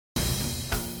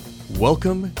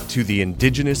Welcome to The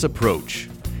Indigenous Approach,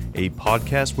 a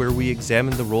podcast where we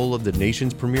examine the role of the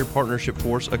nation's premier partnership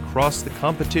force across the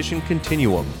competition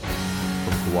continuum,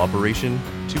 from cooperation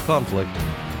to conflict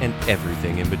and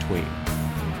everything in between.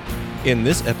 In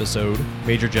this episode,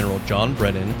 Major General John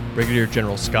Brennan, Brigadier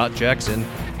General Scott Jackson,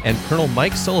 and Colonel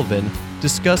Mike Sullivan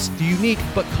discuss the unique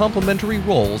but complementary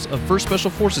roles of 1st Special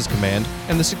Forces Command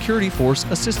and the Security Force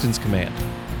Assistance Command.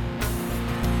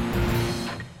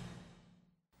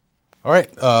 All right.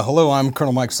 Hello, I'm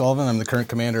Colonel Mike Sullivan. I'm the current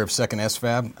commander of 2nd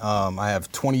SFAB. I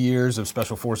have 20 years of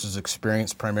Special Forces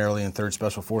experience, primarily in 3rd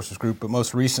Special Forces Group, but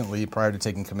most recently, prior to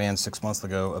taking command 6 months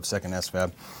ago of 2nd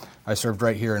SFAB, I served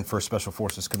right here in 1st Special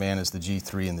Forces Command as the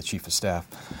G3 and the Chief of Staff.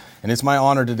 And it's my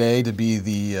honor today to be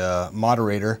the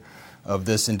moderator of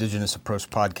this Indigenous Approach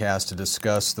podcast to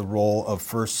discuss the role of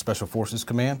 1st Special Forces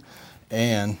Command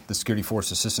and the Security Force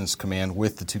Assistance Command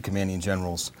with the two commanding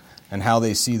generals, and how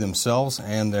they see themselves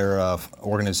and their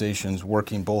organizations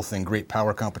working both in great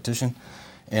power competition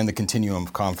and the continuum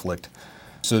of conflict.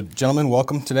 So, gentlemen,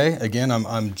 welcome today. Again,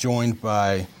 I'm joined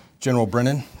by General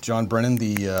Brennan, John Brennan,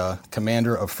 the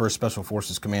commander of 1st Special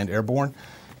Forces Command Airborne,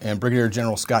 and Brigadier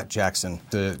General Scott Jackson,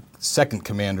 the second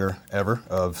commander ever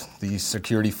of the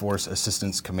Security Force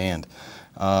Assistance Command.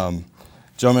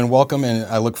 Gentlemen, welcome, and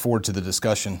I look forward to the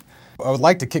discussion. I would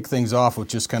like to kick things off with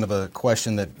just kind of a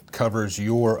question that covers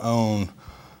your own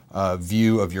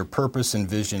view of your purpose and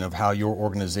vision of how your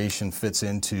organization fits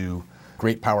into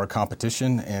great power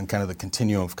competition and kind of the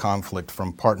continuum of conflict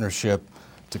from partnership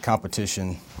to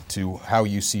competition to how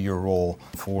you see your role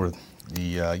for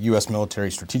the U.S.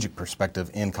 military strategic perspective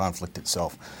in conflict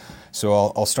itself. So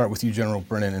I'll start with you, General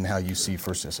Brennan, and how you see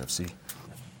 1st SFC.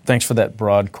 Thanks for that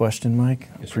broad question, Mike.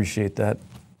 I appreciate that.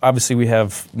 Obviously, we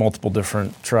have multiple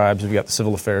different tribes. We've got the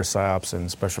Civil Affairs, PSYOPs, and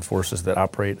Special Forces that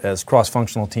operate as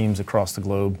cross-functional teams across the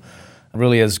globe,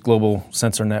 really as global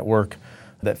sensor network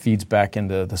that feeds back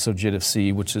into the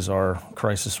SFC, which is our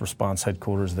crisis response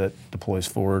headquarters that deploys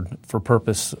forward for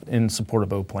purpose in support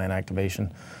of O-plan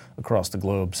activation across the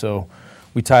globe. So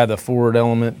we tie the forward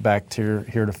element back to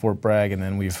here to Fort Bragg, and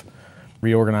then we've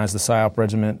reorganized the PSYOP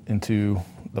regiment into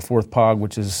the 4th POG,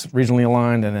 which is regionally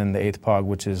aligned, and then the 8th POG,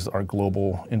 which is our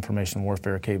global information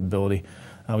warfare capability.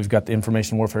 We've got the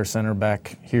Information Warfare Center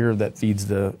back here that feeds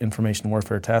the Information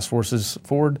Warfare Task Forces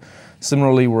forward.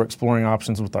 Similarly, we're exploring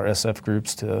options with our SF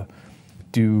groups to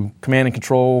do command and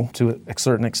control to a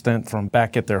certain extent from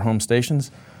back at their home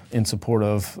stations in support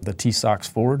of the TSOCs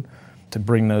forward to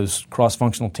bring those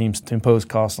cross-functional teams to impose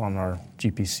costs on our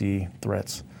GPC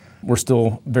threats. We're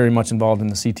still very much involved in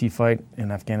the CT fight in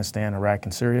Afghanistan, Iraq,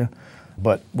 and Syria,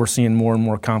 but we're seeing more and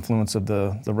more confluence of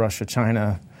the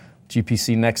Russia-China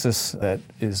GPC nexus that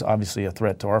is obviously a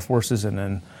threat to our forces, and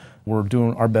then we're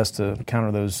doing our best to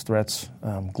counter those threats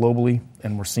globally,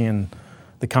 and we're seeing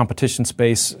the competition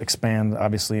space expand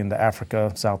obviously into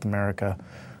Africa, South America,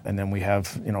 and then we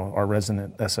have our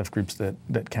resident SF groups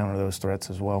that counter those threats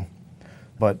as well.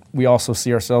 But we also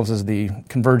see ourselves as the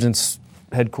convergence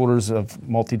headquarters of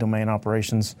multi-domain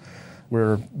operations.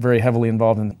 We're very heavily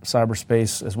involved in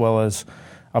cyberspace as well as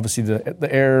obviously the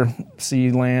air,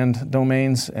 sea, land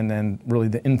domains, and then really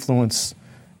the influence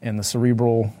and the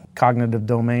cerebral cognitive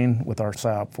domain with our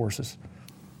PSYOP forces.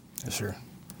 Yes, sir.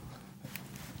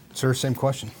 Sir, same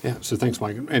question. Yeah, so thanks,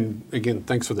 Mike. And again,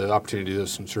 thanks for the opportunity to do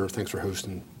this, and sir, thanks for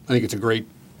hosting. I think it's a great,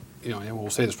 and we'll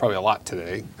say this probably a lot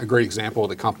today, a great example of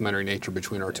the complementary nature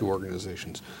between our two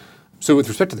organizations. So with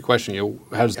respect to the question,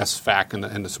 how does SFAC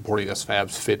and the supporting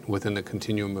SFABs fit within the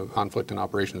continuum of conflict and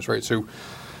operations, right? So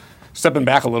stepping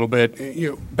back a little bit,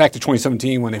 back to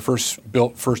 2017 when they first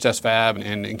built 1st SFAB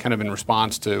and kind of in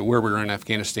response to where we were in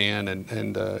Afghanistan and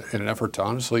in an effort to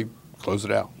honestly close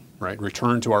it out, right?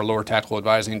 Return to our lower tactical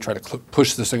advising, try to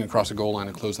push this thing across the goal line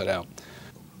and close that out.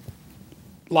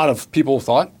 A lot of people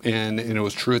thought, and it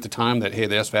was true at the time, that, hey,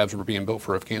 the SFABs were being built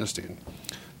for Afghanistan.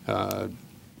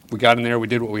 We got in there, we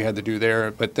did what we had to do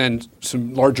there, but then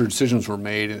some larger decisions were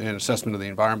made and an assessment of the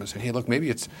environment saying, hey, look,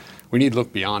 maybe we need to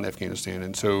look beyond Afghanistan.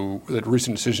 And so the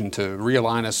recent decision to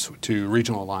realign us to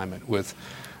regional alignment with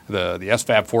the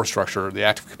SFAB force structure,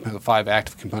 the 5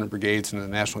 active component brigades and the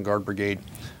National Guard Brigade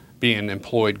being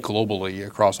employed globally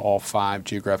across all 5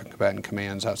 geographic combatant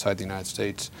commands outside the United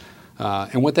States.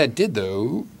 And what that did,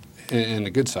 though, and the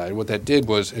good side, what that did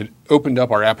was it opened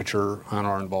up our aperture on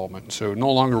our involvement. So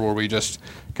no longer were we just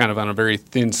kind of on a very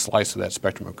thin slice of that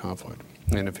spectrum of conflict.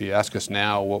 And if you ask us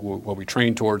now what we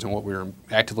train towards and what we're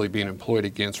actively being employed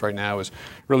against right now is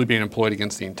really being employed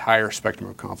against the entire spectrum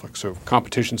of conflict. So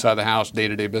competition side of the house,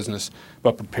 day-to-day business,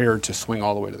 but prepared to swing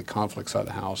all the way to the conflict side of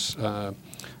the house.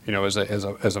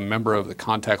 As a member of the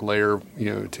contact layer,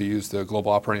 to use the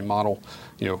global operating model,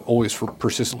 always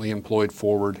persistently employed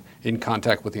forward in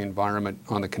contact with the environment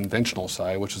on the conventional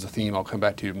side, which is a theme I'll come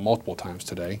back to multiple times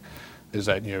today. Is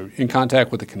that in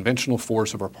contact with the conventional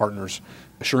force of our partners,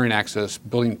 assuring access,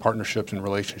 building partnerships and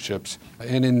relationships,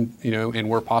 and and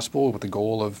where possible with the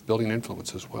goal of building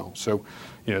influence as well. So,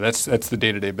 that's the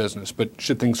day-to-day business. But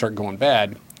should things start going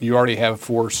bad, you already have a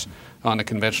force on the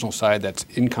conventional side that's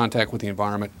in contact with the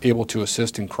environment, able to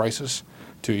assist in crisis,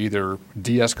 to either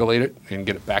de-escalate it and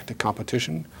get it back to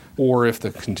competition, or if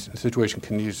the situation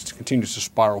continues to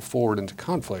spiral forward into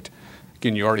conflict.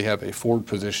 Again, you already have a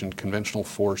forward-positioned conventional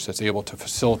force that's able to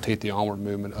facilitate the onward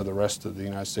movement of the rest of the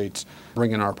United States,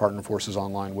 bringing our partner forces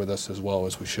online with us as well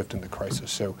as we shift into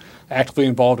crisis. So actively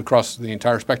involved across the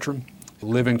entire spectrum,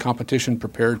 live in competition,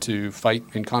 prepared to fight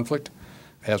in conflict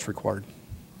as required.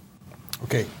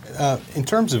 Okay. In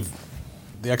terms of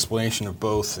the explanation of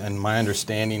both, and my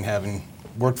understanding, having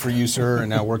worked for you, sir, and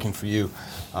now working for you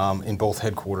in both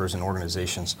headquarters and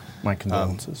organizations. My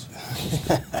condolences.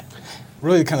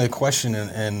 Really kind of the question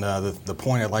and the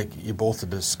point I'd like you both to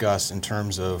discuss in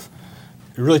terms of,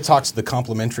 it really talks to the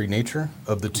complementary nature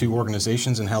of the two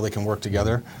organizations and how they can work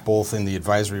together, both in the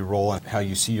advisory role and how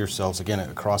you see yourselves, again,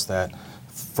 across that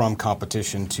from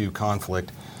competition to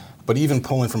conflict. But even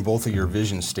pulling from both of your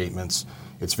vision statements,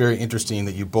 it's very interesting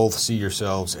that you both see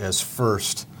yourselves as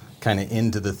first kind of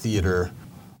into the theater,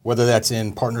 whether that's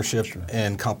in partnership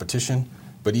and competition,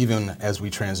 but even as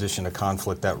we transition to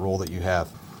conflict, that role that you have.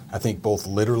 I think both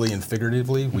literally and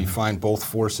figuratively, we find both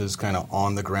forces kind of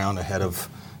on the ground ahead of,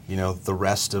 the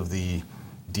rest of the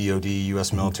DoD,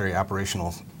 U.S. military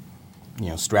operational,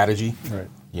 strategy. Right.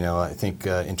 I think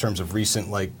in terms of recent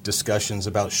discussions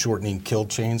about shortening kill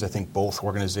chains, I think both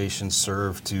organizations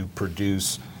serve to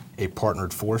produce a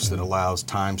partnered force that allows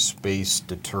time, space,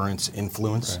 deterrence,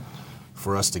 influence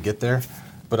for us to get there.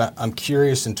 But I'm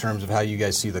curious in terms of how you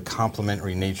guys see the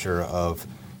complementary nature of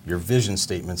your vision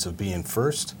statements of being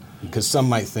first, because some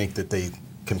might think that they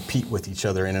compete with each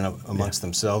other in and amongst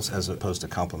themselves as opposed to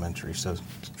complementary. So,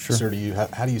 sir,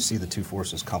 how do you see the two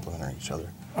forces complementing each other?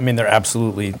 I mean, they're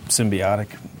absolutely symbiotic.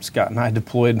 Scott and I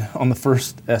deployed on the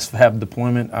first SFAB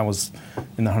deployment. I was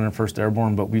in the 101st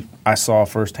Airborne, but I saw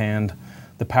firsthand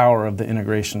the power of the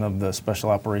integration of the Special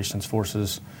Operations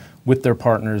Forces with their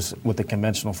partners, with the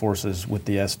conventional forces, with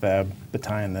the SFAB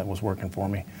battalion that was working for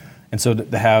me. And so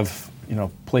to have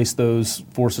place those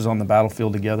forces on the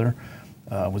battlefield together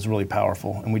was really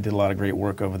powerful, and we did a lot of great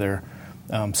work over there.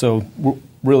 So we're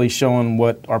really showing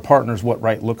what our partners, what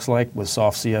right looks like with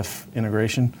soft CF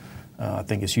integration, I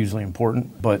think is hugely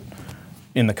important. But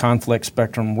in the conflict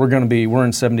spectrum, we're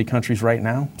in 70 countries right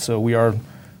now, so we are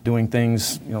doing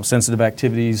things, sensitive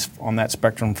activities on that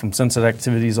spectrum, from sensitive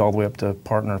activities all the way up to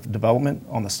partner development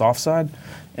on the soft side.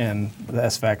 And the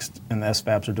SFACs and the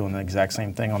SFABs are doing the exact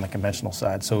same thing on the conventional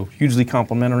side. So hugely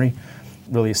complementary,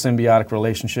 really a symbiotic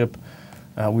relationship.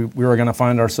 We are going to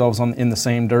find ourselves in the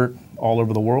same dirt all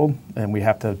over the world, and we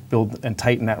have to build and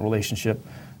tighten that relationship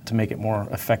to make it more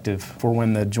effective for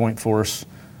when the joint force,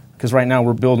 because right now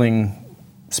we're building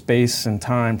space and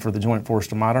time for the joint force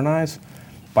to modernize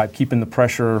by keeping the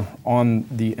pressure on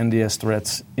the NDS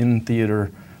threats in theater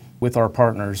with our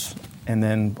partners. And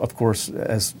then, of course,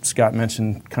 as Scott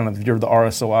mentioned, kind of you're the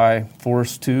RSOI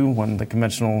force too when the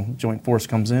conventional joint force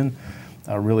comes in,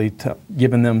 really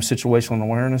giving them situational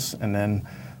awareness and then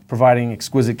providing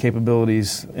exquisite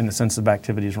capabilities in the sensitive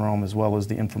activities realm as well as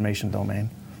the information domain.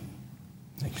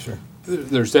 Thank you, sir.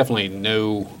 There's definitely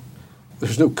no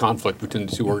conflict between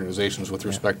the two organizations with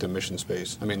respect to mission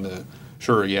space. I mean,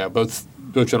 both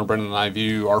General Brennan and I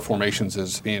view our formations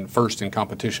as being first in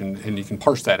competition, and you can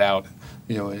parse that out,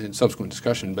 in subsequent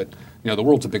discussion. But the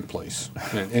world's a big place,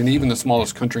 and even the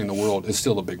smallest country in the world is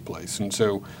still a big place. And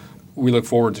so we look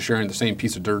forward to sharing the same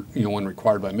piece of dirt, when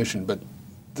required by mission. But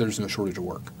there's no shortage of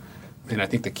work, and I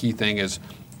think the key thing is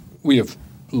we have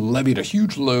levied a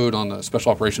huge load on the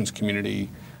special operations community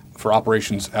for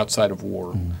operations outside of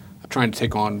war, trying to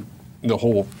take on the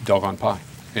whole doggone pie.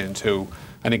 And so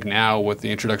I think now with the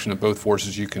introduction of both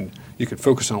forces, you can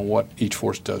focus on what each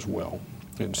force does well.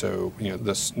 And so,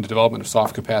 the development of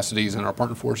soft capacities in our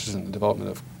partner forces and the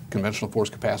development of conventional force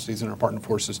capacities in our partner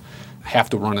forces have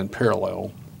to run in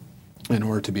parallel in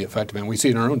order to be effective. And we see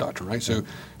it in our own doctrine, right? So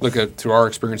look at through our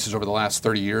experiences over the last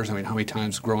 30 years, I mean, how many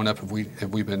times growing up have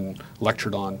we been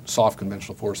lectured on soft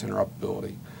conventional force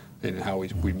interoperability? and how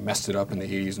we messed it up in the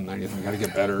 80s and 90s. We got to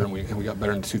get better, and we got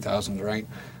better in the 2000s, right?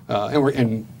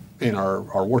 And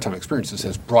our wartime experiences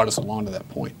has brought us along to that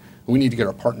point. We need to get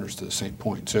our partners to the same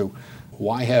point. So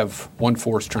why have one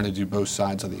force trying to do both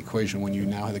sides of the equation when you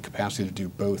now have the capacity to do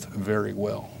both very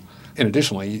well? And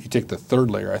additionally, you take the third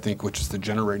layer, I think, which is the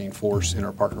generating force in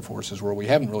our partner forces, where we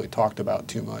haven't really talked about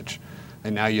too much.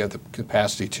 And now you have the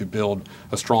capacity to build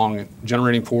a strong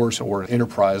generating force or an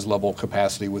enterprise level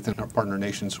capacity within our partner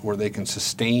nations where they can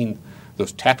sustain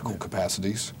those tactical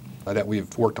capacities that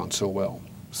we've worked on so well.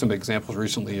 Some examples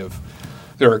recently of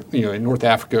in North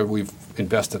Africa, we've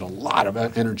invested a lot of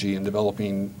energy in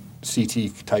developing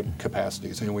CT type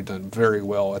capacities, and we've done very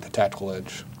well at the tactical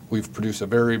edge. We've produced a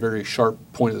very, very sharp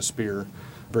point of the spear,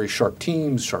 very sharp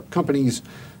teams, sharp companies.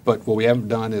 But what we haven't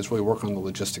done is really work on the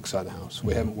logistics side of the house.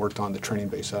 We haven't worked on the training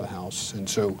base side of the house. And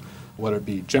so whether it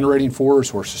be generating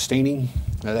force or sustaining,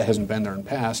 that hasn't been there in the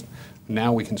past.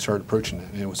 Now we can start approaching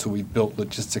that. And so we've built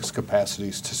logistics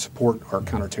capacities to support our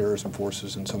counterterrorism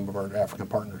forces and some of our African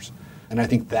partners. And I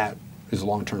think that is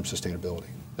long-term sustainability.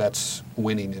 That's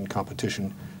winning in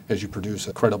competition as you produce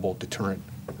a credible deterrent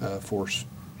force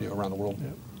around the world. Yeah.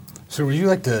 So would you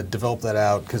like to develop that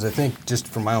out? Because I think just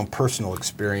from my own personal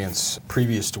experience,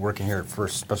 previous to working here at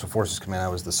 1st Special Forces Command, I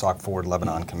was the SOC Forward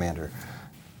Lebanon commander.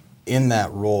 In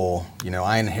that role,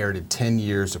 I inherited 10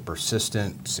 years of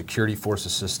persistent security force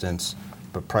assistance,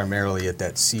 but primarily at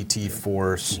that CT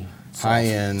force,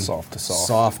 high-end,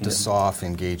 soft-to-soft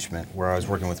engagement, where I was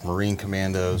working with Marine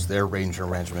commandos, their Ranger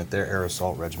Regiment, their Air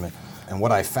Assault Regiment. And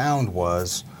what I found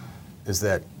is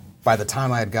that by the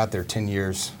time I had got there 10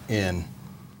 years in,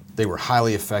 they were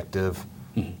highly effective,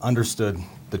 understood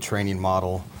the training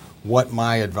model. What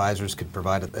my advisors could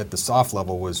provide at the soft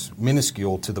level was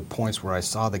minuscule to the points where I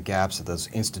saw the gaps at those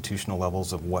institutional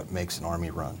levels of what makes an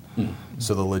Army run.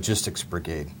 So the logistics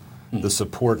brigade, the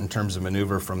support in terms of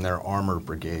maneuver from their armor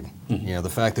brigade, the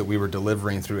fact that we were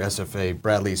delivering through SFA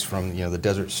Bradleys from the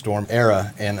Desert Storm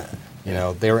era, and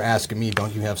they were asking me,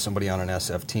 don't you have somebody on an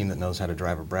SF team that knows how to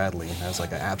drive a Bradley? And I was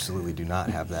like, I absolutely do not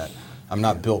have that. I'm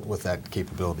not built with that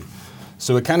capability.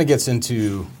 So it kind of gets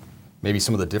into maybe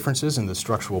some of the differences in the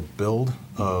structural build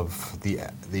of the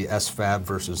SFAB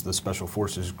versus the Special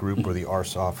Forces Group or the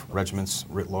RSOF regiments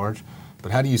writ large.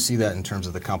 But how do you see that in terms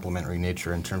of the complementary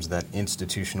nature, in terms of that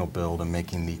institutional build and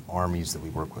making the armies that we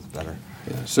work with better?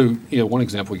 Yeah. So one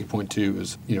example we could point to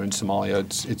is in Somalia,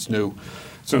 it's no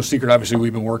secret. Obviously,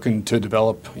 we've been working to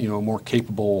develop a more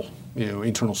capable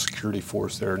internal security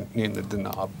force there in the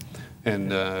Danab,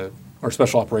 and our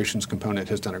special operations component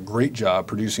has done a great job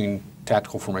producing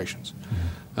tactical formations.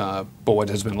 But what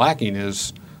has been lacking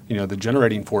is, the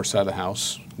generating force side of the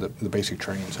house, the basic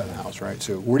training side of the house, right?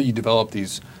 So where do you develop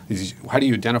these? How do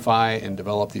you identify and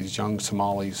develop these young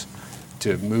Somalis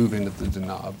to move into the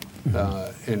Danab?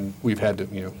 And we've had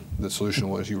to, the solution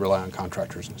was you rely on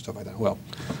contractors and stuff like that. Well,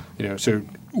 so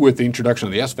with the introduction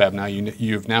of the SFAB now,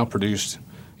 you've now produced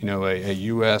a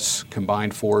U.S.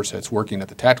 combined force that's working at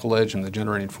the tactical edge and the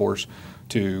generating force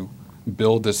to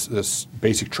build this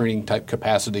basic training type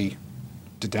capacity,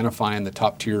 identifying the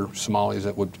top tier Somalis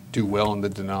that would do well in the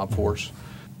Danab force,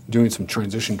 doing some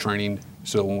transition training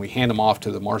so when we hand them off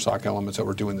to the MARSOC elements that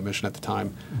were doing the mission at the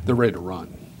time, they're ready to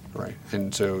run, right?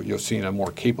 And so you'll see a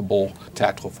more capable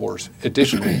tactical force.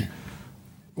 Additionally,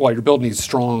 while you're building these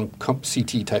strong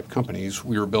CT type companies,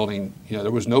 we were building,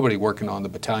 there was nobody working on the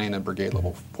battalion and brigade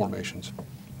level formations.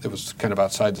 It was kind of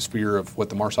outside the sphere of what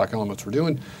the MARSOC elements were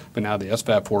doing, but now the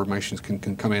SFAB formations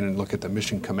can come in and look at the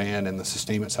mission command and the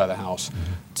sustainment side of the house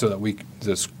so that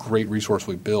this great resource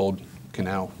we build can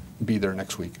now be there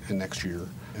next week and next year,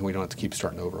 and we don't have to keep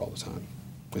starting over all the time.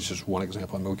 It's just one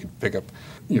example. We could pick up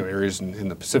areas in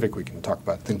the Pacific. We can talk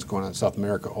about things going on in South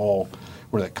America, all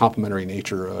where that complementary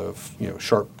nature of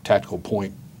sharp tactical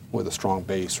point with a strong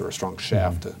base or a strong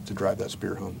shaft to drive that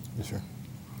spear home. Yes, sir.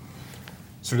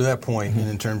 So to that point,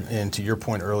 and to your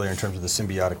point earlier in terms of the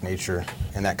symbiotic nature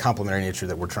and that complementary nature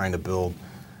that we're trying to build,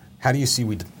 how do you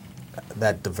see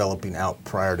that developing out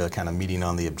prior to kind of meeting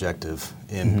on the objective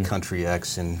in country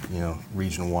X and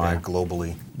region-wide,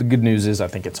 globally? The good news is I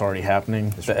think it's already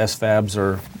happening. The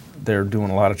SFABs they're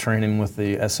doing a lot of training with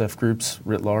the SF groups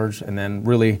writ large, and then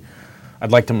really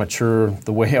I'd like to mature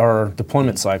the way our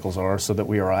deployment cycles are so that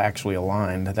we are actually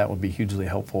aligned. That would be hugely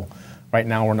helpful. Right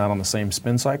now we're not on the same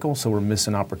spin cycle, so we're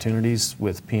missing opportunities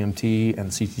with PMT and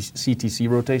CTC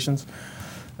rotations.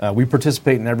 We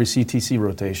participate in every CTC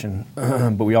rotation,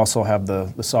 but we also have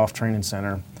the soft training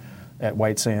center at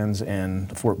White Sands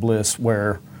and Fort Bliss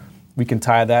where we can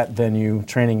tie that venue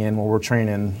training in where we're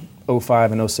training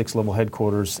 05 and 06 level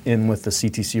headquarters in with the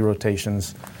CTC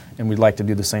rotations, and we'd like to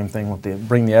do the same thing with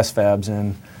bring the SFABs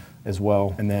in as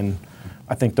well. And then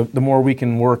I think the more we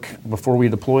can work before we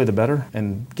deploy, the better,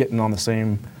 and getting on the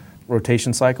same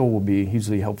rotation cycle will be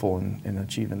hugely helpful in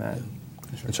achieving that.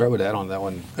 And so I would add on that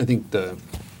one, I think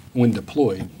when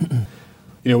deployed,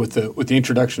 with the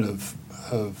introduction of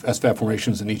SFAB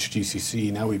formations in each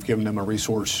GCC, now we've given them a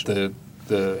resource. The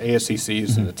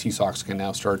ASCCs and the TSOCs can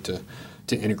now start to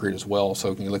integrate as well.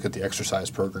 So can you look at the exercise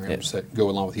programs that go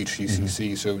along with each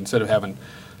GCC? So instead of having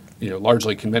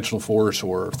largely conventional force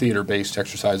or theater-based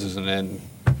exercises and then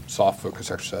soft focus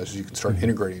exercises, you can start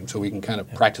integrating them. So we can kind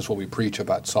of practice what we preach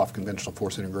about soft conventional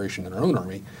force integration in our own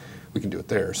Army. We can do it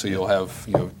there. So you'll have,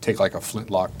 take like a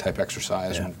flintlock type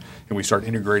exercise and we start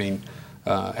integrating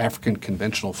African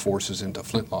conventional forces into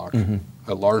flintlock,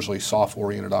 a largely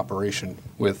soft-oriented operation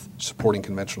with supporting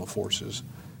conventional forces.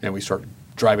 And we start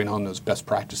driving on those best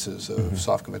practices of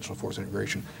soft conventional force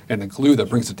integration. And the glue that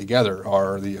brings it together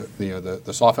are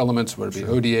the soft elements, whether it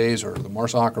be ODAs or the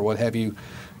MARSOC or what have you,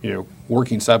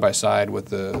 working side by side with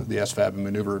the SFAB and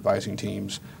maneuver advising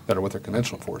teams that are with their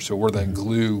conventional force. So we're that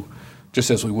glue,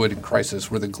 just as we would in crisis,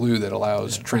 we're the glue that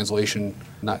allows translation,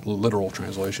 not literal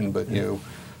translation, but mutual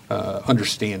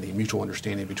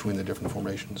understanding between the different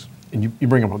formations. And you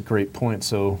bring up a great point.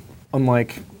 So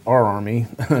unlike our Army,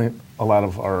 a lot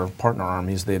of our partner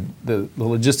armies, the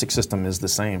logistic system is the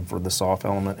same for the soft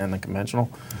element and the conventional.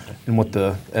 Okay. And what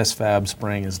the SFABs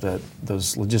bring is that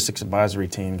those logistics advisory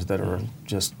teams that are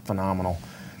just phenomenal.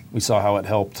 We saw how it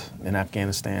helped in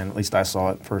Afghanistan. At least I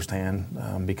saw it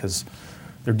firsthand because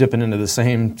they're dipping into the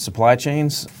same supply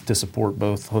chains to support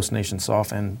both host nation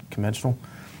soft and conventional.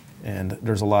 And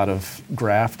there's a lot of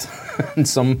graft in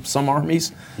some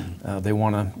armies.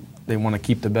 They want to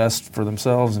keep the best for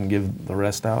themselves and give the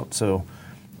rest out. So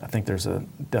I think there's a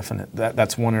definite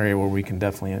that's one area where we can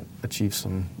definitely achieve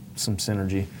some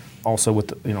synergy. Also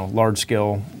with large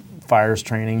scale fires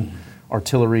training,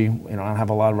 artillery. I have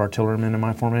a lot of artillerymen in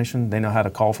my formation. They know how to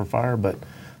call for fire, but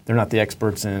they're not the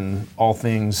experts in all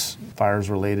things fires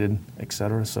related, et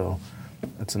cetera. So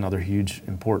that's another huge,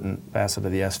 important facet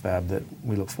of the SFAB that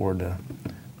we look forward to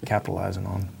capitalizing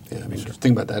on. Yeah,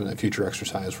 think about that in a future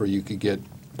exercise where you could get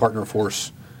partner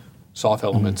force, soft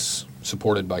elements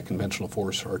supported by conventional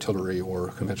force, artillery, or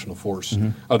conventional force,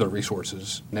 other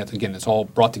resources. And that, again, it's all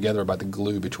brought together by the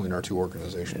glue between our two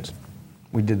organizations. Yeah.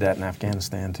 We did that in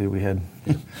Afghanistan, too. We had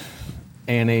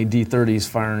ANA D-30s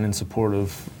firing in support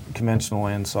of conventional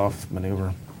and soft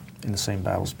maneuver in the same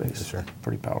battle space. Sure.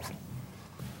 Pretty powerful.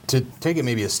 To take it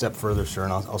maybe a step further, sir,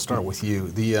 and I'll start with you.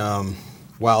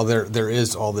 While there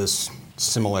is all this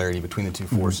similarity between the two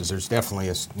forces, there's definitely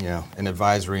an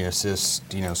advisory and assist,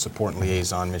 support and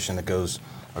liaison mission that goes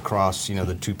across,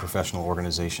 the two professional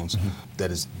organizations that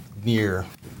is near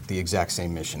the exact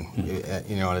same mission,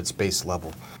 at its base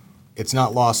level. It's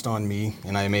not lost on me,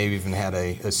 and I may have even had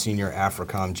a senior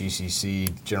AFRICOM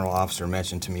GCC general officer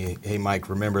mention to me, hey, Mike,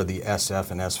 remember the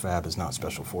SF and SFAB is not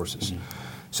special forces.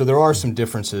 So there are some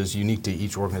differences unique to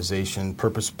each organization,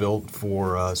 purpose-built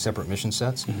for separate mission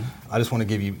sets. I just want to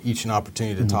give you each an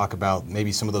opportunity to talk about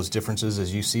maybe some of those differences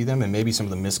as you see them and maybe some of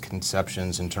the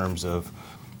misconceptions in terms of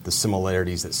the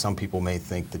similarities that some people may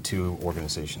think the two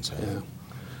organizations have. Yeah.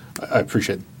 I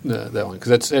appreciate that one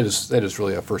because that is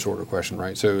really a first-order question,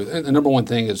 right? So the number one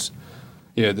thing is,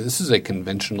 this is a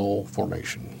conventional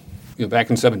formation. Back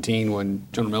in 2017 when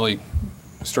General Milley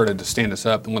started to stand us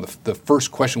up, and one of the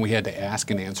first question we had to ask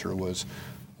and answer was,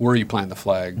 where are you planting the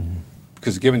flag?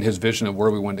 Because given his vision of where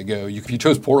we wanted to go, if you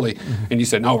chose poorly and you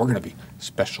said, no, we're going to be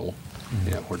special,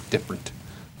 we're different,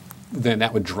 then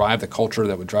that would drive the culture,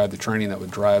 that would drive the training, that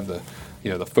would drive the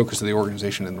focus of the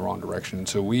organization in the wrong direction. And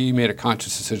so we made a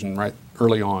conscious decision right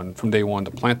early on from day one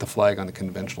to plant the flag on the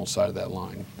conventional side of that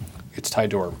line. It's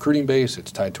tied to our recruiting base,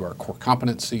 it's tied to our core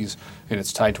competencies, and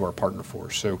it's tied to our partner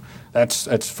force. So that's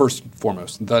first and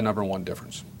foremost, the number one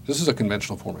difference. This is a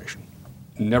conventional formation.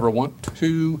 Never want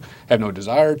to, have no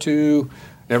desire to,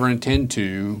 never intend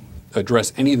to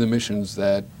address any of the missions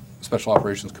that Special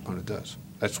Operations Component does.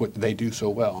 That's what they do so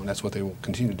well, and that's what they will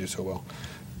continue to do so well.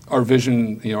 Our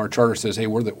vision, our charter says, hey,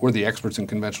 we're the experts in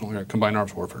conventional combined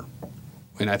arms warfare.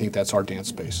 And I think that's our dance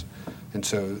space. And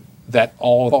so that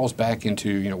all falls back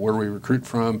into, where do we recruit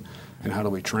from and how do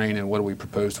we train and what do we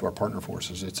propose to our partner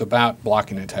forces. It's about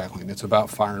blocking and tackling. It's about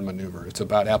fire and maneuver. It's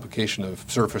about application of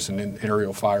surface and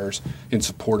aerial fires in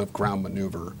support of ground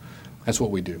maneuver. That's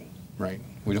what we do, right?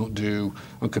 We don't do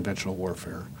unconventional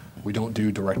warfare. We don't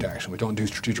do direct action. We don't do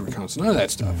strategic reconnaissance. None of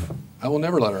that stuff. I will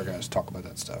never let our guys talk about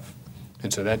that stuff.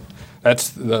 And so that's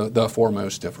the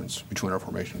foremost difference between our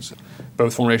formations.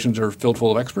 Both formations are filled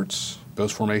full of experts.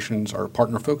 Both formations are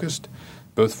partner-focused.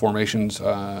 Both formations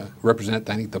represent,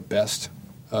 I think, the best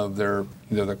of their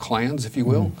clans, if you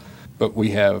will. Mm-hmm. But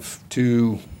we have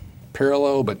two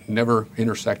parallel but never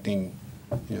intersecting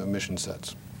mission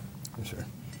sets. Sure.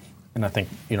 And I think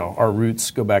our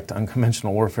roots go back to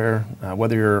unconventional warfare.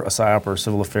 Whether you're a PSYOP or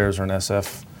civil affairs or an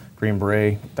SF Green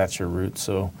Beret, that's your root.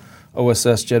 So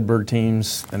OSS Jedburgh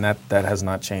teams, and that has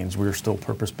not changed. We're still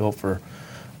purpose-built for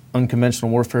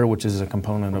unconventional warfare, which is a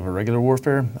component of irregular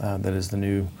warfare. That is the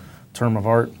new term of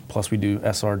art. Plus we do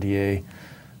SRDA.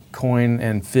 COIN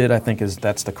and FID, I think,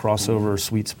 that's the crossover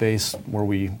sweet space where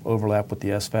we overlap with the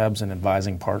SFABs and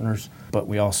advising partners. But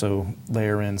we also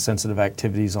layer in sensitive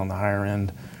activities on the higher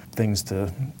end, things to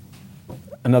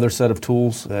another set of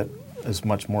tools that is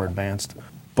much more advanced.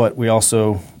 But we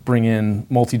also bring in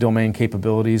multi-domain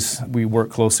capabilities. We work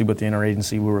closely with the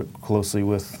interagency. We work closely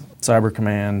with Cyber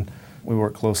Command. We're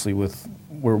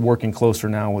working closer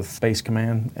now with Space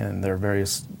Command and their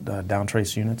various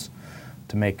downtrace units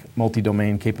to make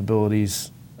multi-domain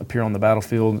capabilities appear on the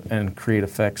battlefield and create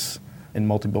effects in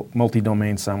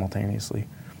multi-domain simultaneously.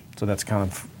 So that's kind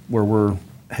of where we're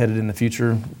headed in the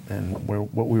future and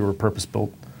what we were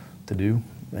purpose-built to do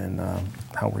and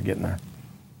how we're getting there.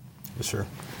 Yes, sir.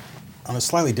 On a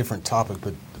slightly different topic,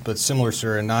 but similar,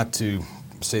 sir, and not to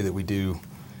say that we do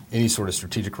any sort of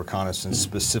strategic reconnaissance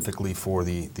specifically for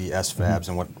the SFABs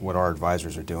and what our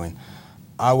advisors are doing,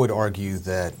 I would argue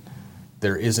that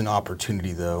there is an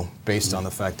opportunity, though, based on the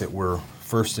fact that we're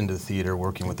first into the theater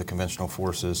working with the conventional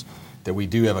forces, that we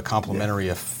do have a complementary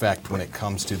effect when it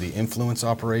comes to the influence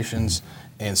operations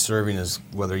and serving as,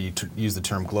 whether you use the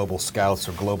term global scouts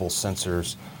or global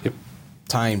sensors,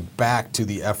 tying back to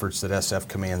the efforts that SF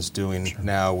Command's doing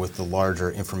now with the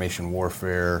larger information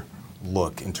warfare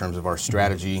look in terms of our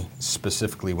strategy,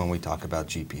 specifically when we talk about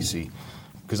GPC.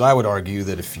 Because I would argue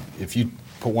that if you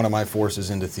put one of my forces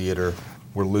into theater,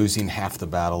 we're losing half the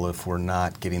battle if we're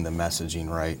not getting the messaging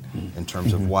right in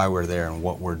terms of why we're there and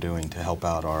what we're doing to help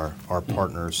out our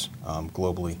partners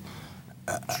globally.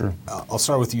 Sure. I'll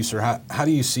start with you, sir. How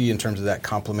do you see, in terms of that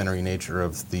complementary nature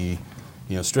of the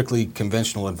strictly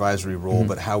conventional advisory role,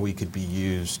 but how we could be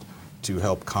used to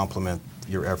help complement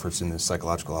your efforts in the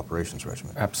psychological operations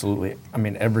regiment? Absolutely. I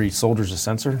mean, every soldier's a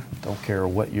sensor. Don't care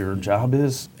what your job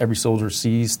is. Every soldier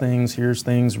sees things, hears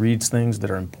things, reads things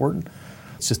that are important.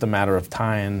 It's just a matter of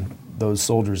tying those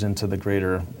soldiers into the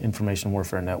greater information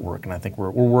warfare network. And I think we're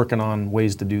working on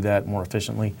ways to do that more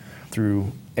efficiently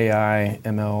through AI,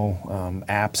 ML,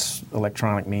 apps,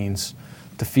 electronic means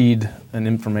to feed an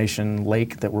information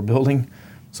lake that we're building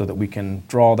so that we can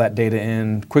draw that data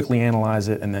in, quickly analyze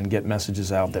it, and then get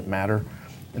messages out that matter.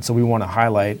 And so we want to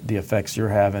highlight the effects you're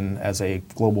having as a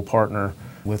global partner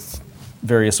with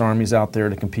various armies out there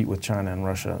to compete with China and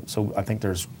Russia. So I think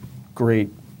there's great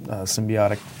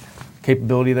symbiotic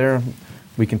capability there.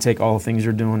 We can take all the things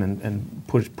you're doing and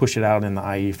push it out in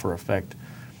the IE for effect.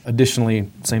 Additionally,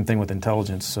 same thing with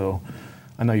intelligence. So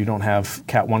I know you don't have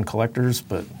Cat 1 collectors,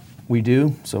 but we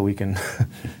do, so we can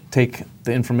take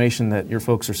the information that your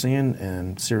folks are seeing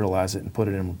and serialize it and put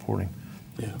it in reporting.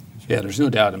 Yeah, there's no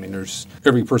doubt. I mean, there's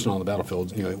every person on the battlefield,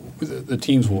 the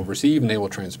teams will receive and they will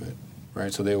transmit,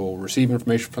 right? So they will receive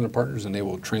information from their partners and they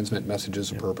will transmit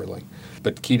messages appropriately.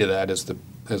 But key to that is,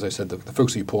 as I said, the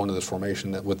folks that you pull into this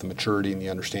formation that with the maturity and the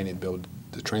understanding to be able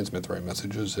to transmit the right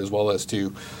messages, as well as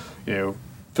to,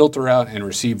 filter out and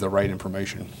receive the right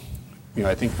information.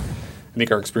 I think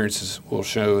our experiences will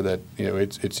show that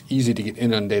it's easy to get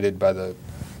inundated by the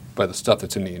stuff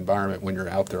that's in the environment when you're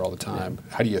out there all the time.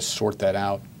 How do you sort that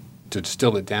out to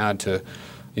distill it down to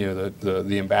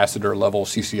the ambassador level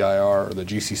CCIR or the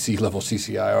GCC level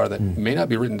CCIR that may not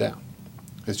be written down?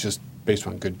 It's just based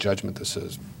on good judgment that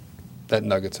says that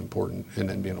nugget's important, and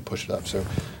then being able to push it up. So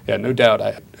yeah, no doubt,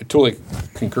 I totally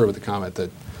concur with the comment that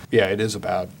it is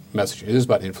about messaging, it is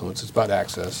about influence, it's about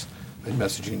access and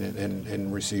messaging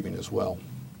and receiving as well.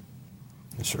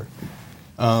 Sure.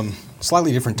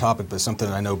 Slightly different topic, but something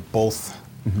I know both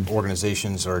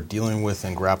organizations are dealing with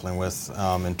and grappling with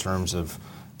in terms of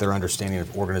their understanding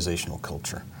of organizational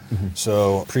culture.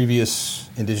 So previous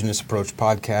Indigenous Approach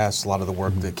podcasts, a lot of the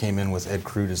work that came in with Ed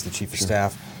Crute as the Chief of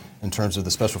Staff in terms of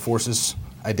the Special Forces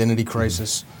identity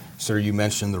crisis. Sir, you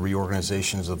mentioned the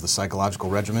reorganizations of the Psychological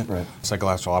Regiment,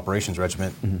 Psychological Operations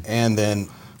Regiment, and then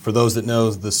for those that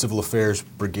know the Civil Affairs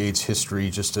Brigade's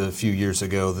history, just a few years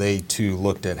ago, they too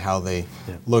looked at how they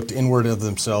looked inward of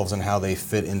themselves and how they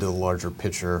fit into the larger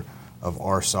picture of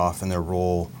RSOF and their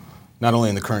role, not only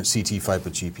in the current CT fight,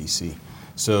 but GPC.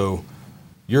 So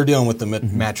You're dealing with the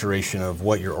maturation of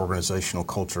what your organizational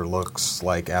culture looks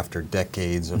like after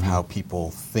decades of how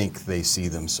people think they see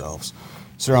themselves.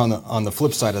 So on the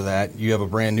flip side of that, you have a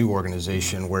brand new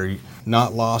organization where you're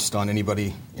not lost on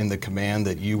anybody in the command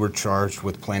that you were charged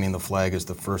with planting the flag as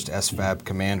the first SFAB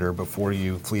commander before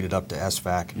you fleeted up to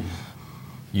SFAC.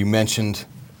 You mentioned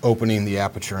opening the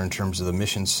aperture in terms of the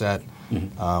mission set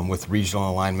with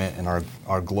regional alignment and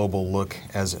our global look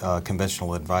as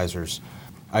conventional advisors.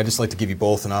 I'd just like to give you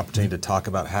both an opportunity to talk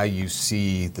about how you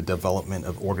see the development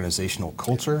of organizational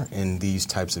culture in these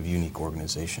types of unique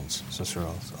organizations. So,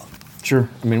 Cyril. Sure.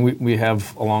 I mean, we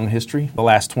have a long history. The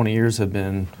last 20 years have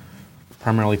been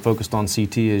primarily focused on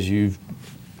CT, as you've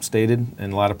stated,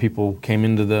 and a lot of people came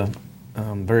into the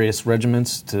various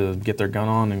regiments to get their gun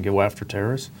on and go after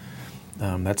terrorists.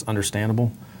 That's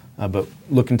understandable. But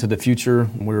looking to the future,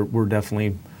 we're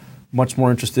definitely much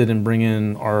more interested in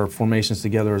bringing our formations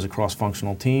together as a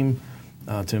cross-functional team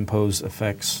to impose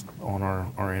effects on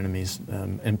our enemies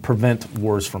and prevent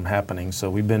wars from happening. So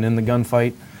we've been in the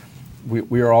gunfight.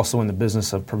 We are also in the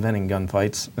business of preventing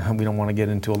gunfights. We don't want to get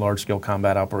into a large-scale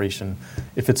combat operation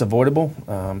if it's avoidable,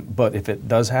 but if it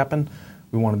does happen,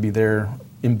 we want to be there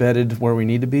embedded where we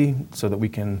need to be so that we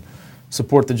can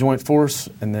support the joint force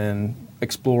and then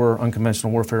explore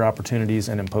unconventional warfare opportunities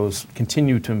and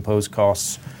continue to impose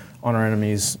costs on our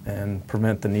enemies and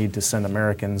prevent the need to send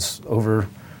Americans over,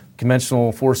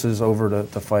 conventional forces over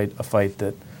to fight a fight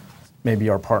that maybe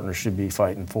our partners should be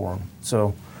fighting for them.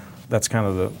 So that's kind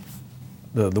of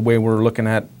the way we're looking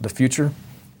at the future.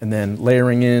 And then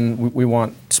layering in, we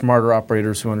want smarter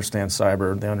operators who understand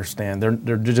cyber. They understand,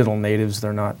 they're digital natives.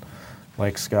 They're not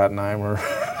like Scott and I were,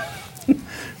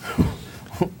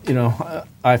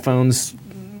 iPhones,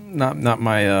 not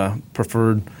my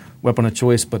preferred weapon of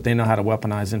choice, but they know how to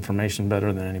weaponize information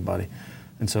better than anybody.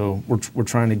 And so we're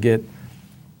trying to get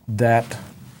that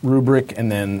rubric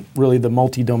and then really the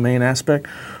multi-domain aspect,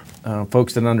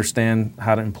 folks that understand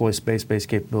how to employ space-based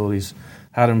capabilities,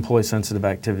 how to employ sensitive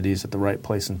activities at the right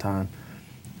place and time.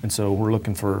 And so we're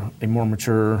looking for a more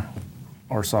mature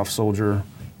RSOF soldier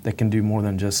that can do more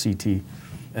than just CT.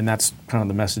 And that's kind of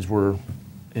the message we're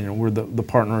the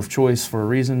partner of choice for a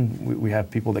reason. We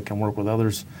have people that can work with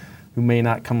others who may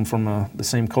not come from the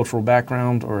same cultural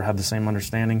background or have the same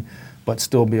understanding, but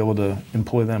still be able to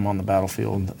employ them on the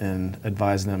battlefield and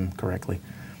advise them correctly.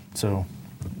 So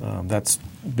that's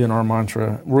been our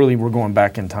mantra. Really, we're going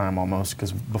back in time almost,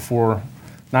 because before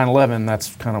 9/11,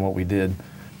 that's kind of what we did.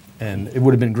 And it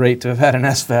would have been great to have had an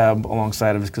SFAB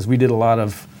alongside of us, because we did a lot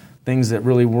of things that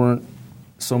really weren't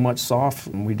so much soft.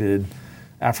 We did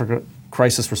Africa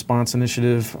Crisis Response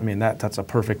Initiative. I mean, that's a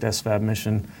perfect SFAB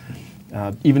mission.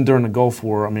 Even during the Gulf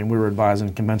War, I mean, we were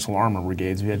advising conventional armor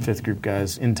brigades. We had 5th Group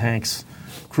guys in tanks,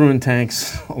 crewing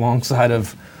tanks alongside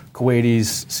of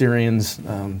Kuwaitis, Syrians,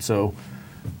 so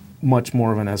much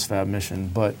more of an SFAB mission.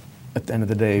 But at the end of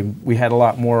the day, we had a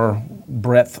lot more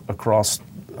breadth across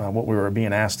what we were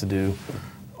being asked to do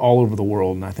all over the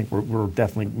world, and I think we're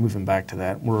definitely moving back to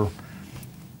that. We're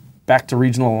back to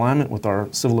regional alignment with our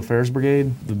Civil Affairs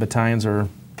Brigade. The battalions are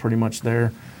pretty much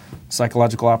there.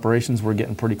 Psychological operations, we're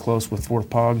getting pretty close with 4th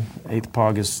POG. 8th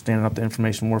POG is standing up the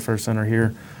Information Warfare Center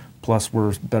here, plus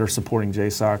we're better supporting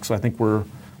JSOC. So I think we're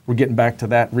getting back to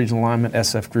that regional alignment.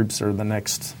 SF groups are the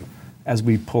next, as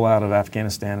we pull out of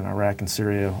Afghanistan and Iraq and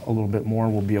Syria a little bit more,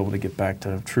 we'll be able to get back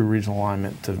to true regional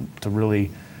alignment to really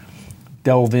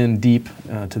delve in deep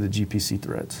to the GPC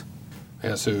threats.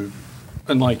 Yeah, so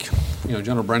unlike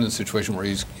General Brennan's situation where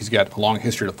he's got a long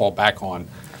history to fall back on,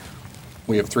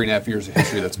 we have 3.5 years of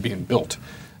history that's being built.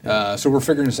 So we're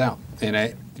figuring this out. And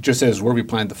it just says where we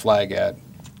planted the flag at.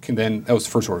 That was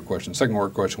the first order question. Second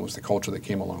order question was the culture that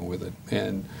came along with it.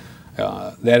 And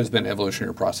that has been an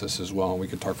evolutionary process as well. And we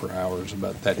could talk for hours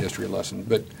about that history lesson.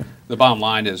 But the bottom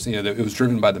line is, that it was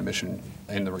driven by the mission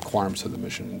and the requirements of the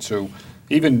mission. And so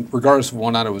even regardless of whether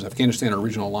or not it was Afghanistan or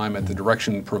regional alignment, the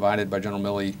direction provided by General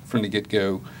Milley from the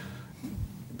get-go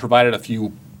provided a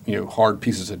few hard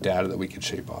pieces of data that we could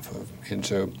shape off of. And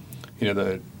so,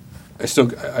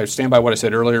 I stand by what I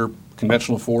said earlier.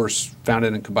 Conventional force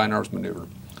founded in combined arms maneuver,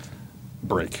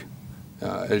 Brig.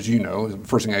 As you know, the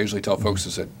first thing I usually tell folks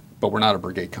is that, but we're not a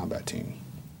brigade combat team.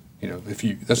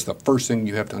 That's the first thing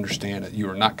you have to understand, that you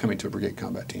are not coming to a brigade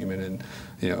combat team. And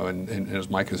as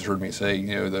Mike has heard me say,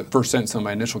 the first sentence on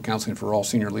my initial counseling for all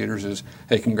senior leaders is,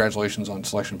 hey, congratulations on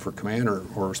selection for command or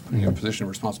position of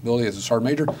responsibility as a sergeant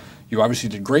major. You obviously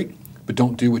did great, but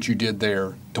don't do what you did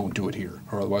there. Don't do it here,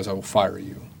 or otherwise I will fire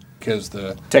you. Because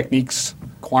the techniques,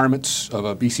 requirements of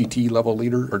a BCT level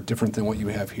leader are different than what you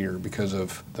have here because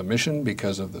of the mission,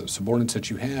 because of the subordinates that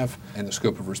you have, and the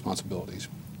scope of responsibilities.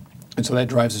 And so that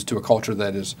drives us to a culture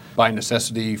that is by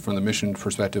necessity from the mission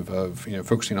perspective of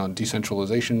focusing on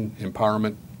decentralization,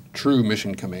 empowerment, true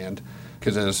mission command.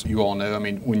 Because as you all know, I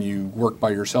mean, when you work by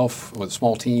yourself with a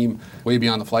small team, way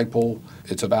beyond the flagpole,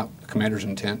 it's about commander's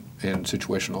intent and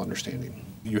situational understanding.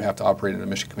 You have to operate in a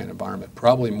mission command environment,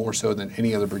 probably more so than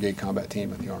any other brigade combat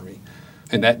team in the Army.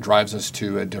 And that drives us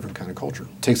to a different kind of culture.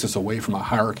 It takes us away from a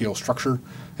hierarchical structure.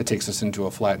 It takes us into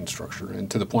a flattened structure,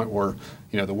 and to the point where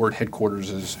the word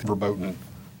headquarters is verboten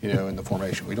in the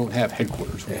formation. We don't have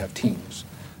headquarters, we have teams.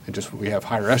 We have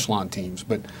higher echelon teams,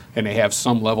 and they have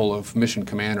some level of mission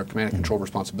command or command and control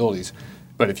responsibilities.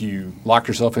 But if you lock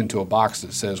yourself into a box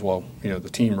that says, well, the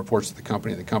team reports to the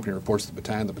company reports to the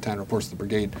battalion reports to the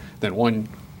brigade, then one,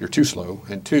 you're too slow,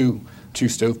 and two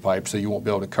stovepipes, so you won't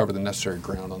be able to cover the necessary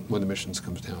ground when the missions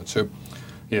comes down. So,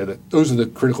 those are the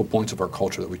critical points of our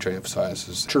culture that we try to emphasize: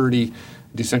 is maturity,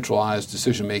 decentralized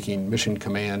decision-making, mission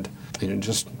command, and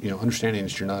just understanding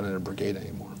that you're not in a brigade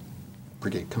anymore,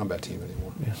 brigade combat team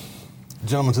anymore. Yeah.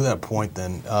 Gentlemen, to that point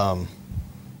then,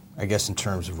 I guess in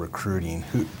terms of recruiting,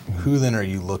 who then are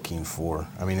you looking for?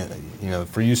 I mean,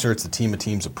 for you, sir, it's the team of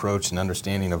teams approach and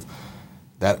understanding of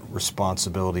that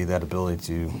responsibility, that ability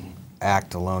to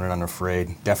act alone and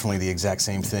unafraid. Definitely the exact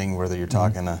same thing, whether you're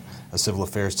talking a civil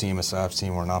affairs team, a SOPs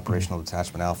team, or an operational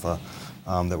detachment alpha,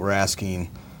 that we're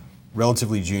asking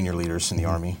relatively junior leaders in the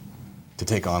Army to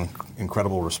take on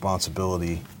incredible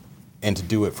responsibility and to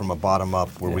do it from a bottom up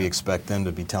where we expect them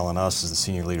to be telling us as the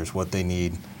senior leaders what they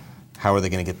need, how are they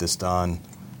going to get this done,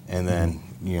 and then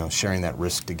sharing that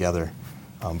risk together.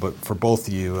 But for both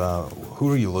of you,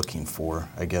 who are you looking for,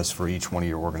 I guess, for each one of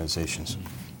your organizations?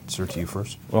 Sir, to you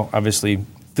first. Well, obviously,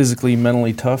 physically,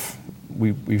 mentally tough.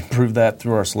 We've proved that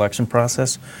through our selection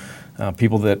process.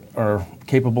 People that are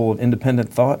capable of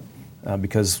independent thought,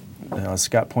 because as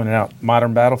Scott pointed out,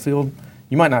 modern battlefield,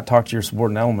 you might not talk to your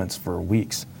subordinate elements for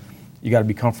weeks. You got to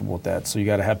be comfortable with that. So you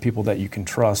got to have people that you can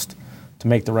trust to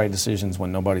make the right decisions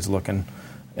when nobody's looking.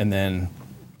 And then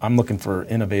I'm looking for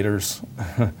innovators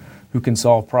who can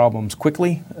solve problems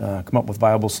quickly, come up with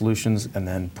viable solutions, and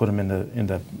then put them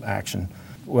into action.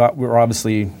 We're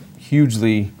obviously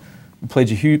place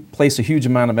a huge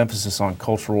amount of emphasis on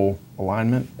cultural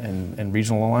alignment and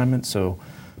regional alignment. So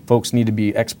folks need to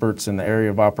be experts in the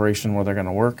area of operation where they're going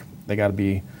to work. They got to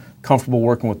be comfortable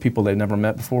working with people they've never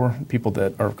met before, people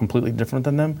that are completely different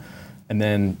than them, and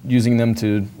then using them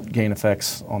to gain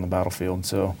effects on the battlefield.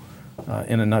 So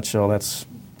in a nutshell, that's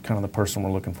kind of the person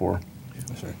we're looking for.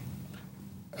 Sure.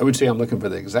 I would say I'm looking for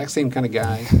the exact same kind of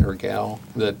guy or gal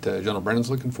that General Brennan's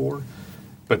looking for,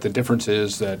 but the difference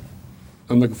is that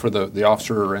I'm looking for the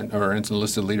officer or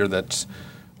enlisted leader that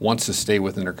wants to stay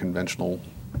within their conventional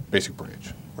basic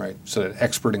branch, right? So that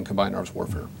expert in combined arms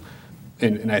warfare.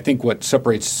 And I think what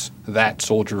separates that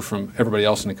soldier from everybody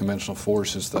else in the conventional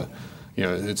force is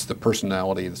it's the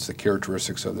personality, it's the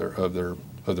characteristics of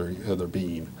their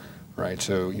being, right?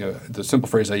 So the simple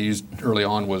phrase I used early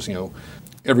on was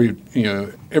every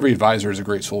advisor is a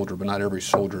great soldier, but not every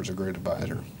soldier is a great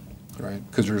advisor, right?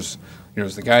 Because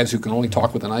there's the guys who can only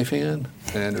talk with a knife hand,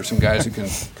 and there's some guys who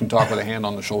can talk with a hand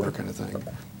on the shoulder kind of thing.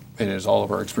 And as all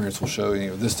of our experience will show,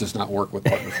 this does not work with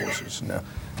partner forces. No.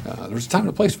 There's a time and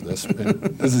a place for this, and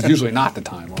this is usually not the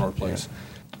time or place.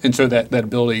 And so that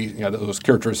ability, those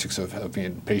characteristics of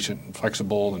being patient and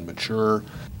flexible and mature,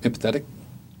 empathetic,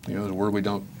 the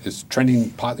word is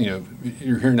trending.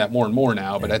 You're hearing that more and more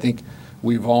now, but I think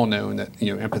we've all known that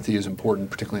empathy is important,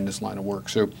 particularly in this line of work.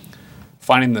 So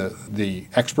finding the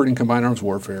expert in combined arms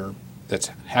warfare that's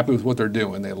happy with what they're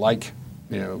doing, they like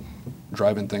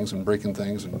driving things and breaking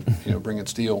things and bringing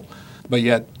steel, but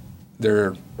yet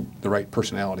they're the right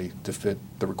personality to fit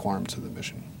the requirements of the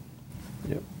mission.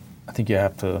 Yep. I think you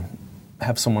have to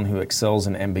have someone who excels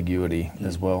in ambiguity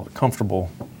as well,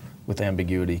 comfortable with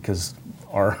ambiguity, because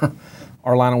our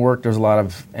line of work, there's a lot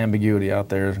of ambiguity out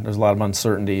there. There's a lot of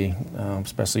uncertainty,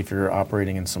 especially if you're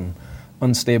operating in some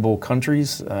unstable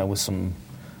countries with some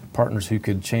partners who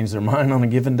could change their mind on a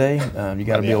given day. You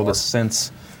got to be able to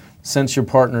sense your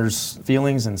partner's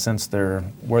feelings and sense where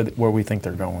we think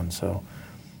they're going. So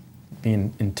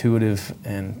being intuitive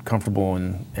and comfortable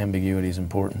in ambiguity is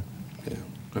important. Yeah.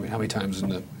 I mean, how many times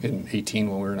in 18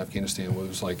 when we were in Afghanistan was it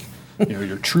was like,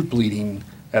 you're troop leading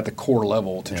at the core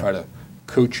level to try to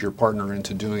coach your partner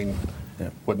into doing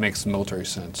what makes military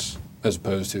sense, as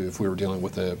opposed to if we were dealing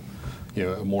with a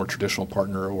more traditional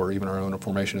partner or even our own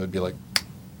formation, it would be like,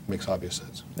 makes obvious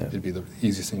sense. Yeah. It'd be the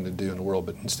easiest thing to do in the world,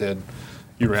 but instead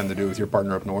you were having to do with your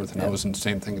partner up north, and I was in the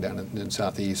same thing down in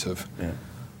southeast of,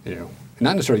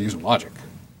 not necessarily using logic,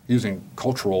 using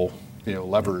cultural,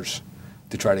 levers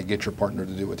to try to get your partner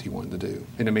to do what he wanted to do.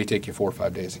 And it may take you 4 or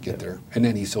 5 days to get there. And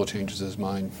then he still changes his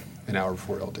mind an hour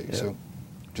before LD. So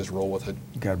just roll with it.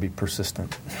 You got to be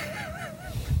persistent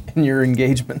in your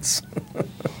engagements.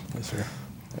 Yes, sir.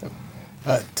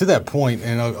 To that point,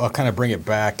 and I'll kind of bring it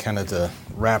back kind of to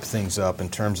wrap things up in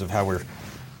terms of how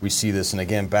we see this, and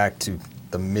again, back to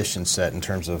the mission set in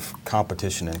terms of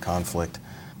competition and conflict.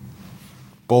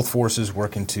 Both forces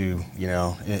working to,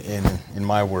 in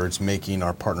my words, making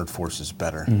our partnered forces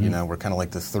better. Mm-hmm. We're kind of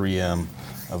like the 3M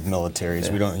of militaries.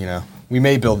 Yeah. We don't, we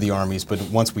may build the armies, but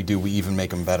once we do, we even make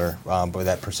them better by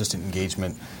that persistent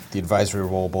engagement, the advisory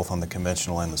role both on the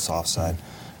conventional and the soft side.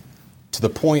 To the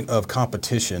point of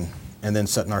competition and then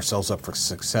setting ourselves up for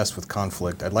success with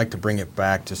conflict, I'd like to bring it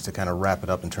back just to kind of wrap it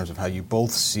up in terms of how you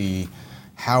both see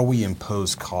how we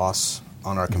impose costs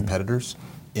on our competitors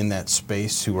in that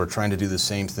space who are trying to do the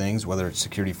same things, whether it's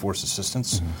security force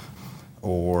assistance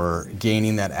or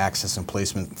gaining that access and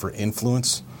placement for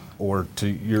influence, or to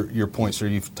your point, sir,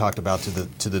 you've talked about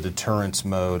to the deterrence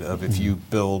mode of if you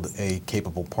build a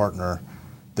capable partner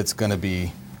that's going to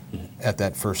be at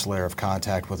that first layer of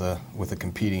contact with a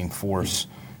competing force,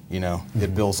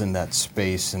 it builds in that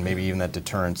space and maybe even that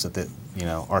deterrence that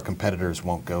our competitors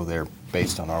won't go there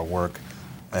based on our work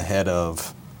ahead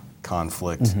of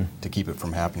conflict to keep it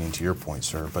from happening, to your point,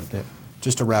 sir. But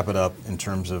just to wrap it up in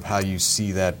terms of how you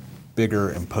see that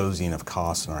bigger imposing of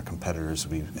costs on our competitors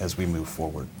as we move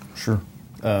forward. Sure.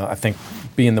 I think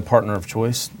being the partner of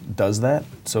choice does that.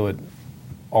 So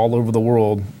all over the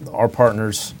world, our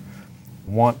partners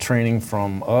want training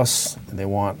from us, they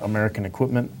want American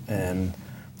equipment, and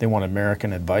they want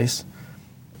American advice.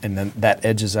 And then that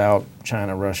edges out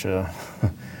China, Russia,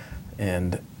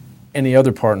 and any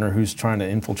other partner who's trying to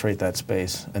infiltrate that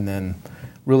space. And then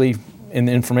really in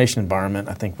the information environment,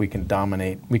 I think we can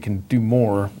dominate. We can do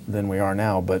more than we are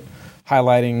now, but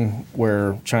highlighting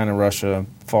where China, Russia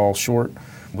fall short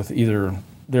with either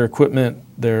their equipment,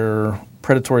 their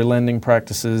predatory lending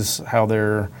practices, how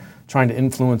they're trying to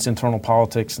influence internal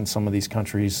politics in some of these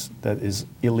countries that is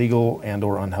illegal and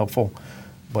or unhelpful.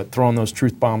 But throwing those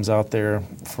truth bombs out there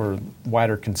for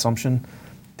wider consumption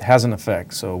has an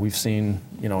effect. So you've seen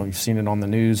it on the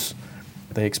news.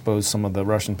 They exposed some of the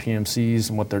Russian PMCs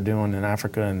and what they're doing in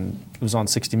Africa, and it was on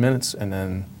 60 Minutes, and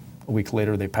then a week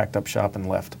later they packed up shop and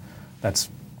left. That's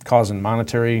causing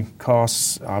monetary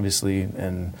costs, obviously,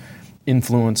 and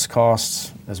influence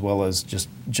costs, as well as just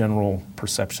general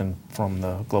perception from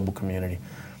the global community.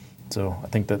 So I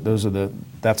think that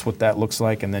that's what that looks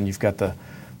like, and then you've got the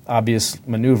obvious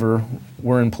maneuver.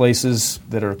 We're in places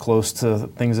that are close to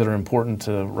things that are important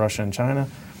to Russia and China.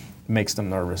 It makes them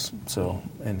nervous,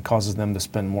 and causes them to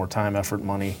spend more time, effort,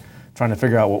 money trying to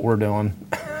figure out what we're doing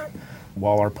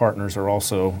while our partners are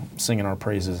also singing our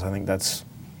praises. I think that's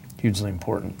hugely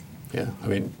important. Yeah,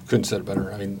 couldn't say it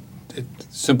better.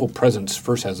 Simple presence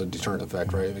first has a deterrent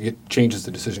effect, right? It changes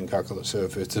the decision calculus. So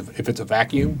if it's a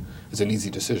vacuum, it's an easy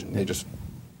decision. They just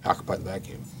occupy the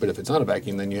vacuum. But if it's not a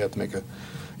vacuum, then you have to make a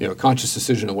conscious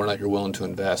decision of whether or not you're willing to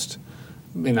invest.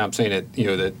 I'm saying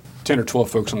that 10 or 12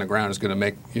 folks on the ground is going to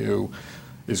make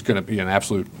is going to be an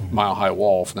absolute mile-high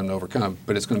wall for them to overcome,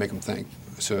 but it's going to make them think.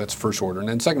 So that's first order. And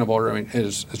then second of all,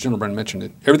 as General Brennan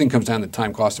mentioned, everything comes down to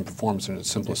time, cost, and performance in its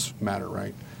simplest matter,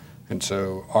 right? And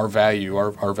so our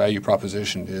value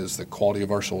proposition is the quality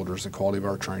of our soldiers, the quality of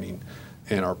our training,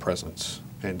 and our presence.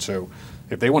 And so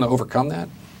if they want to overcome that,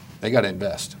 they got to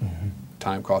invest.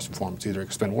 Time, cost, and performance. Either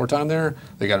spend more time there,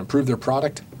 they got to improve their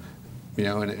product,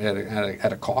 and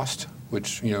at a cost,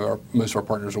 which most of our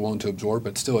partners are willing to absorb,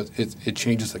 but still it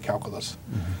changes the calculus.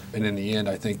 And in the end,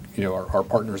 I think our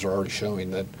partners are already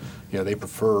showing that they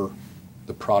prefer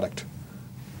the product,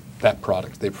 that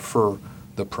product. They prefer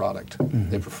the product.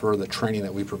 They prefer the training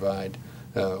that we provide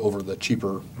over the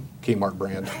cheaper Kmart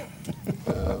brand.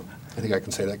 I think I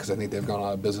can say that because I think they've gone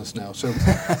out of business now. So,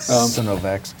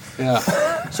 Sinovacs. Yeah.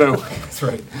 So that's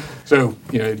right. So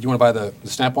do you want to buy the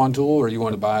Snap-on tool, or you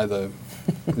want to buy the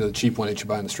cheap one that you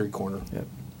buy in the street corner? Yep.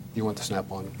 You want the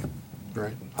Snap-on,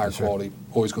 right? Higher quality,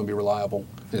 always going to be reliable,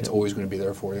 and it's always going to be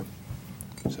there for you.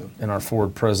 So. And our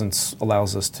forward presence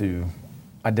allows us to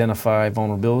identify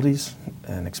vulnerabilities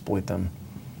and exploit them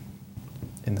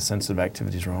in the sensitive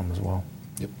activities realm as well.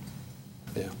 Yep.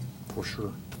 Yeah, for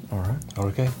sure. All right.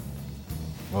 Okay.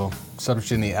 Well, subject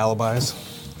to any alibis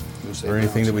or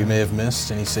anything that we may have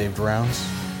missed, any saved rounds?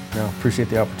 No, appreciate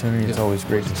the opportunity. It's always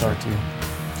great to talk to you.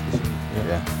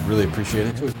 Yeah, really appreciate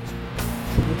it.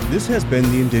 This has been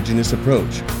the Indigenous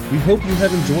Approach. We hope you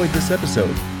have enjoyed this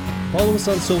episode. Follow us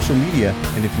on social media,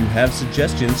 and if you have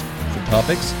suggestions for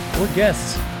topics or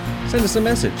guests, send us a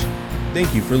message.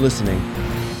 Thank you for listening.